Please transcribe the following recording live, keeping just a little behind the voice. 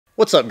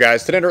What's up,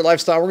 guys? Today on Dirt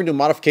Lifestyle, we're going to do a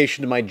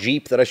modification to my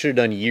Jeep that I should have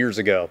done years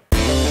ago.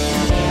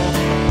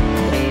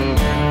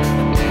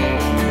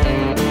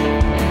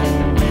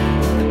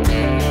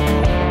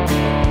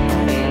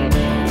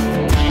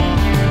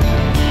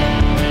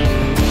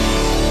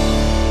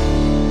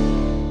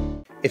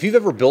 If you've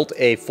ever built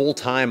a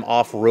full-time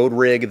off-road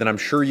rig, then I'm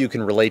sure you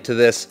can relate to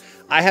this.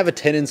 I have a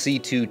tendency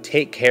to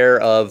take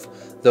care of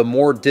the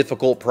more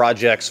difficult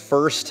projects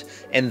first,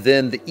 and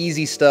then the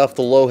easy stuff,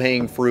 the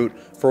low-hanging fruit,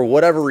 for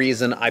whatever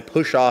reason, I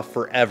push off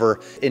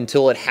forever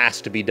until it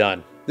has to be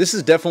done. This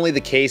is definitely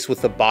the case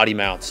with the body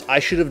mounts. I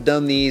should have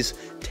done these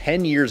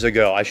 10 years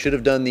ago. I should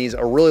have done these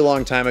a really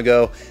long time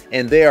ago,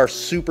 and they are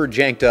super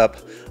janked up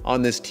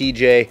on this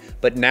TJ,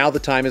 but now the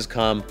time has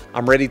come.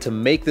 I'm ready to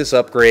make this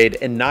upgrade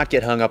and not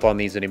get hung up on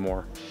these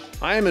anymore.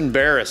 I am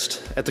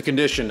embarrassed at the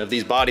condition of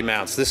these body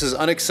mounts. This is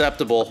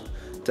unacceptable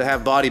to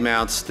have body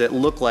mounts that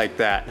look like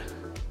that.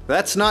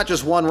 That's not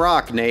just one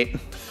rock, Nate.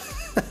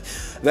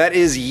 That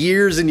is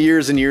years and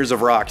years and years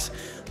of rocks.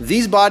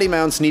 These body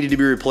mounts needed to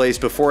be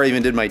replaced before I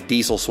even did my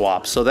diesel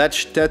swap. So that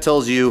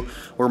tells you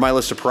where my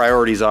list of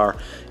priorities are.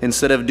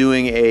 Instead of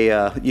doing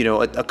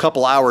a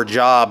couple hour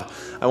job,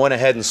 I went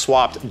ahead and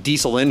swapped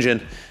diesel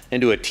engine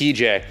into a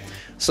TJ.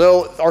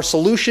 So our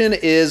solution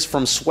is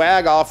from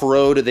Swag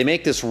Off-Road. They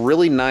make this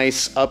really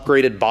nice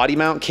upgraded body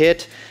mount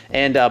kit,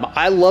 and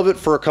I love it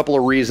for a couple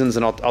of reasons,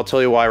 and I'll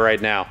tell you why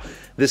right now.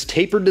 This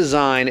tapered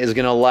design is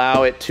going to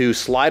allow it to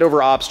slide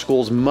over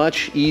obstacles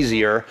much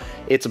easier.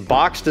 Its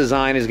box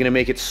design is going to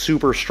make it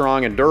super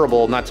strong and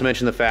durable, not to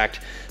mention the fact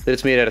that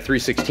it's made out of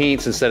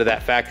 3/16 instead of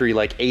that factory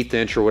like 1/8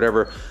 inch or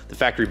whatever the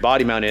factory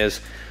body mount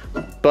is.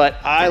 But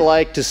I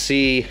like to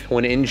see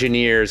when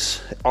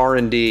engineers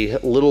R&D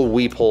little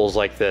weep holes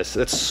like this.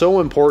 It's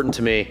so important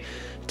to me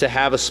to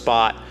have a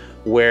spot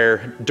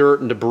where dirt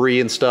and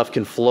debris and stuff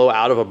can flow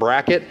out of a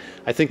bracket.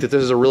 I think that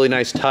this is a really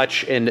nice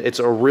touch, and it's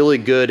a really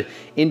good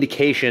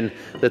indication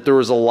that there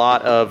was a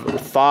lot of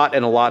thought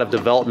and a lot of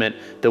development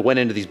that went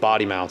into these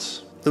body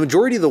mounts. The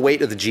majority of the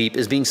weight of the Jeep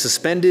is being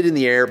suspended in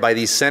the air by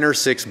these center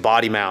 6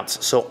 body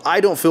mounts, so I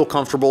don't feel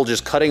comfortable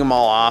just cutting them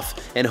all off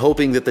and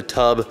hoping that the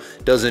tub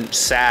doesn't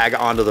sag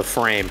onto the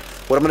frame.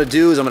 What I'm gonna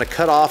do is I'm gonna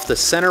cut off the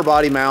center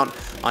body mount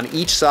on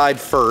each side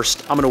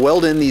first. I'm gonna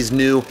weld in these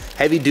new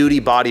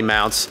heavy-duty body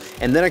mounts,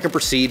 and then I can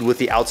proceed with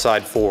the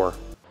outside 4.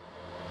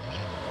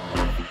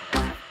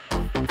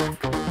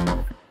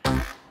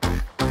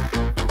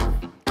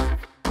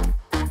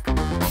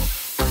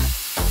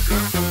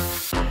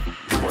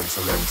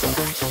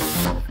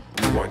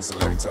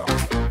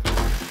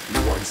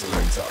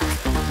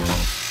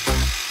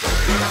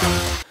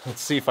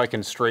 Let's see if I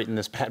can straighten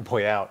this bad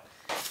boy out.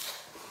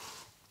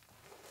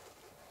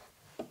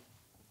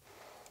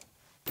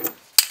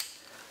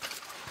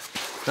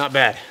 Not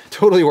bad,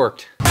 totally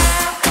worked.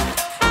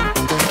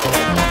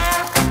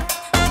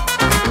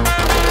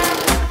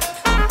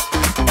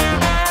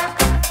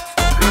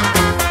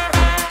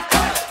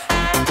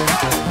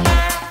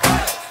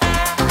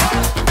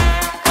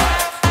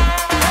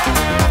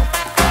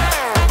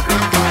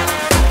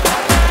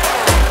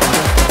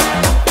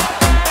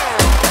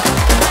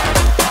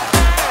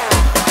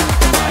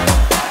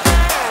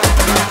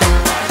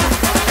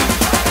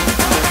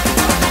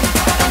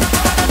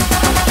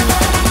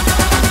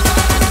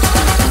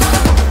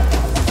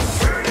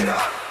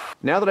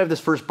 Now that I have this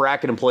first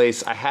bracket in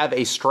place, I have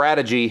a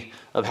strategy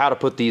of how to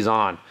put these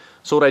on.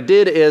 So what I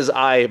did is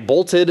I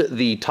bolted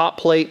the top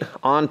plate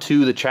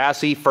onto the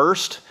chassis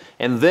first,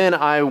 and then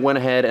I went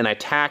ahead and I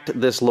tacked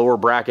this lower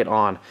bracket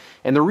on.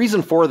 And the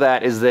reason for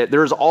that is that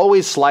there's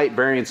always slight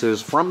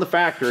variances from the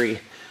factory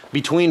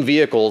between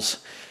vehicles,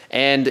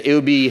 and it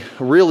would be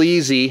real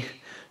easy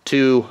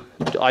to,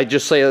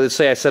 let's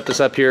say I set this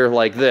up here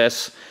like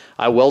this,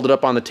 I weld it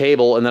up on the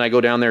table, and then I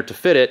go down there to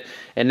fit it,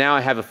 and now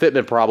I have a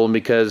fitment problem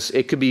because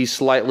it could be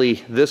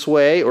slightly this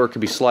way or it could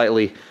be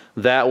slightly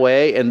that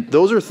way, and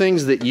those are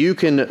things that you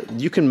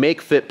can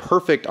make fit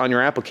perfect on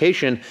your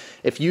application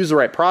if you use the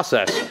right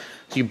process.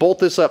 So you bolt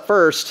this up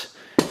first,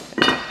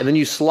 and then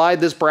you slide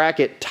this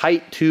bracket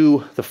tight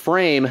to the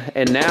frame,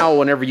 and now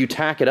whenever you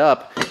tack it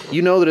up,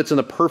 you know that it's in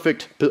the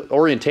perfect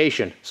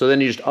orientation. So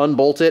then you just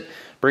unbolt it,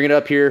 bring it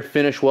up here,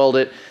 finish weld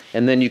it,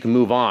 and then you can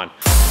move on.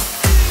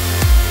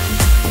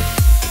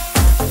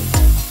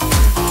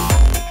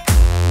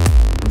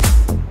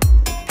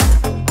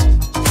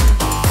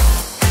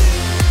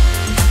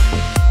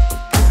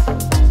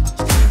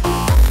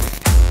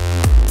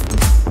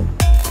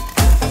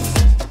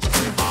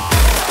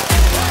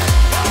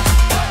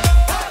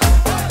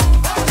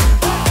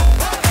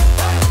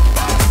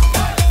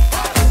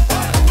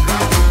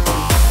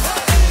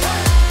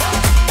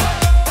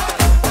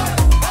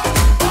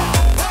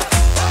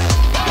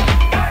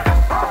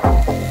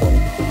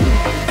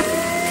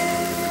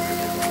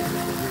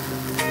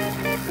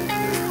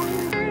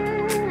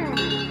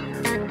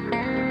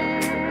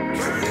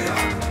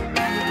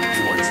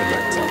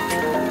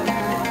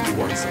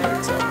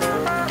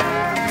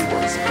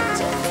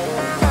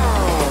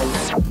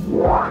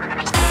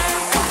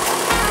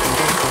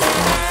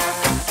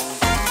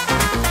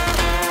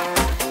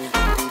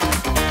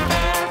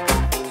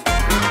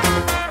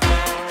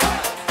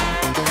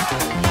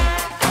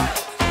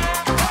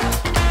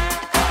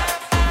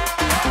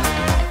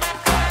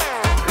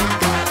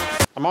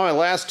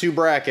 last two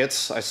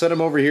brackets. I set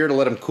them over here to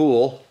let them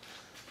cool.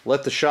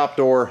 Let the shop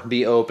door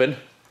be open.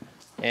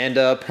 And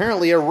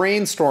apparently a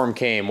rainstorm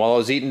came while I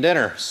was eating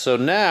dinner. So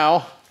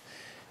now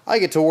I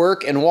get to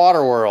work in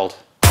Waterworld.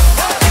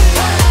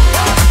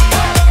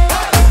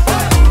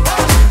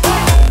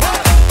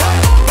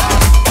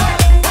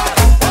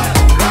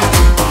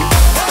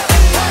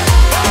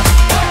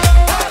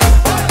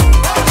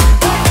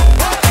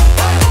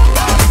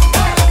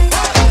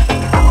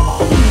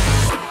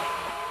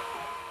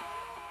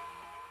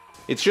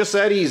 It's just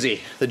that easy.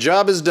 The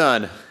job is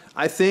done.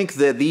 I think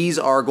that these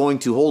are going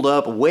to hold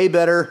up way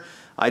better.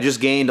 I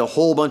just gained a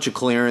whole bunch of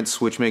clearance,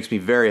 which makes me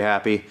very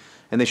happy.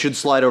 And they should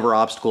slide over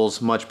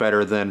obstacles much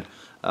better than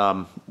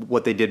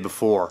what they did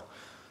before.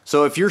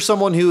 So if you're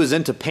someone who is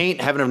into paint,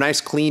 having a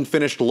nice clean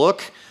finished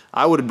look,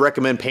 I would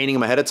recommend painting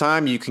them ahead of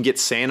time. You can get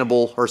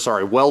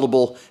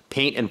weldable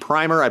paint and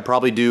primer. I'd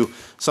probably do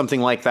something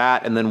like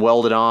that and then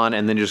weld it on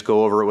and then just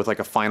go over it with like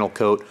a final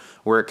coat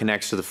where it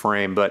connects to the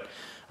frame. But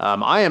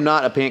I am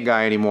not a paint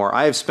guy anymore.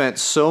 I've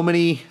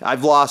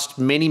lost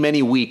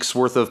many weeks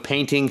worth of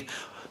painting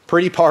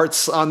pretty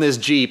parts on this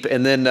Jeep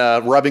and then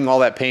rubbing all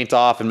that paint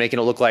off and making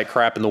it look like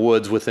crap in the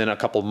woods within a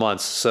couple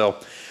months. So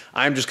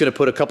I'm just gonna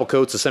put a couple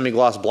coats of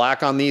semi-gloss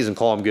black on these and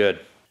call them good.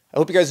 I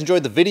hope you guys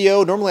enjoyed the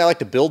video. Normally I like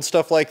to build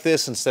stuff like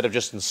this instead of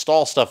just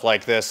install stuff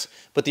like this,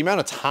 but the amount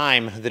of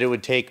time that it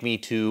would take me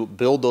to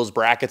build those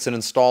brackets and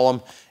install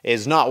them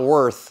is not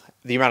worth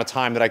the amount of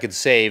time that I could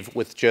save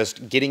with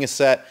just getting a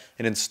set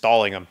and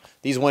installing them.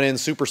 These went in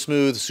super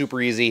smooth,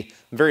 super easy.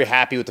 I'm very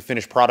happy with the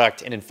finished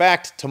product. And in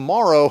fact,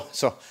 tomorrow,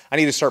 so I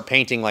need to start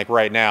painting like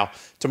right now.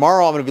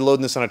 Tomorrow I'm gonna be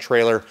loading this on a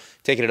trailer,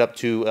 taking it up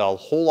to a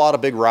whole lot of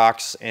big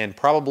rocks and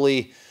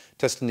probably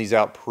testing these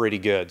out pretty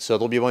good. So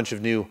there'll be a bunch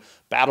of new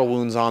battle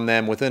wounds on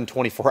them within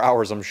 24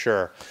 hours, I'm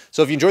sure.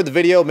 So if you enjoyed the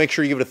video, make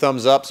sure you give it a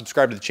thumbs up,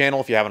 subscribe to the channel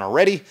if you haven't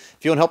already. If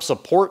you want to help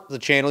support the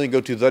channel, you can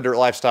go to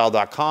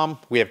thedirtlifestyle.com.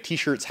 We have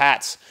t-shirts,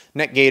 hats,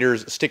 neck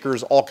gaiters,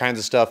 stickers, all kinds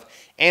of stuff,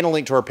 and a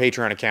link to our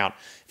Patreon account.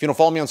 If you want to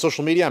follow me on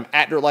social media, I'm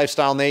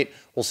 @DirtLifestyleNate.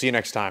 We'll see you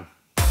next time.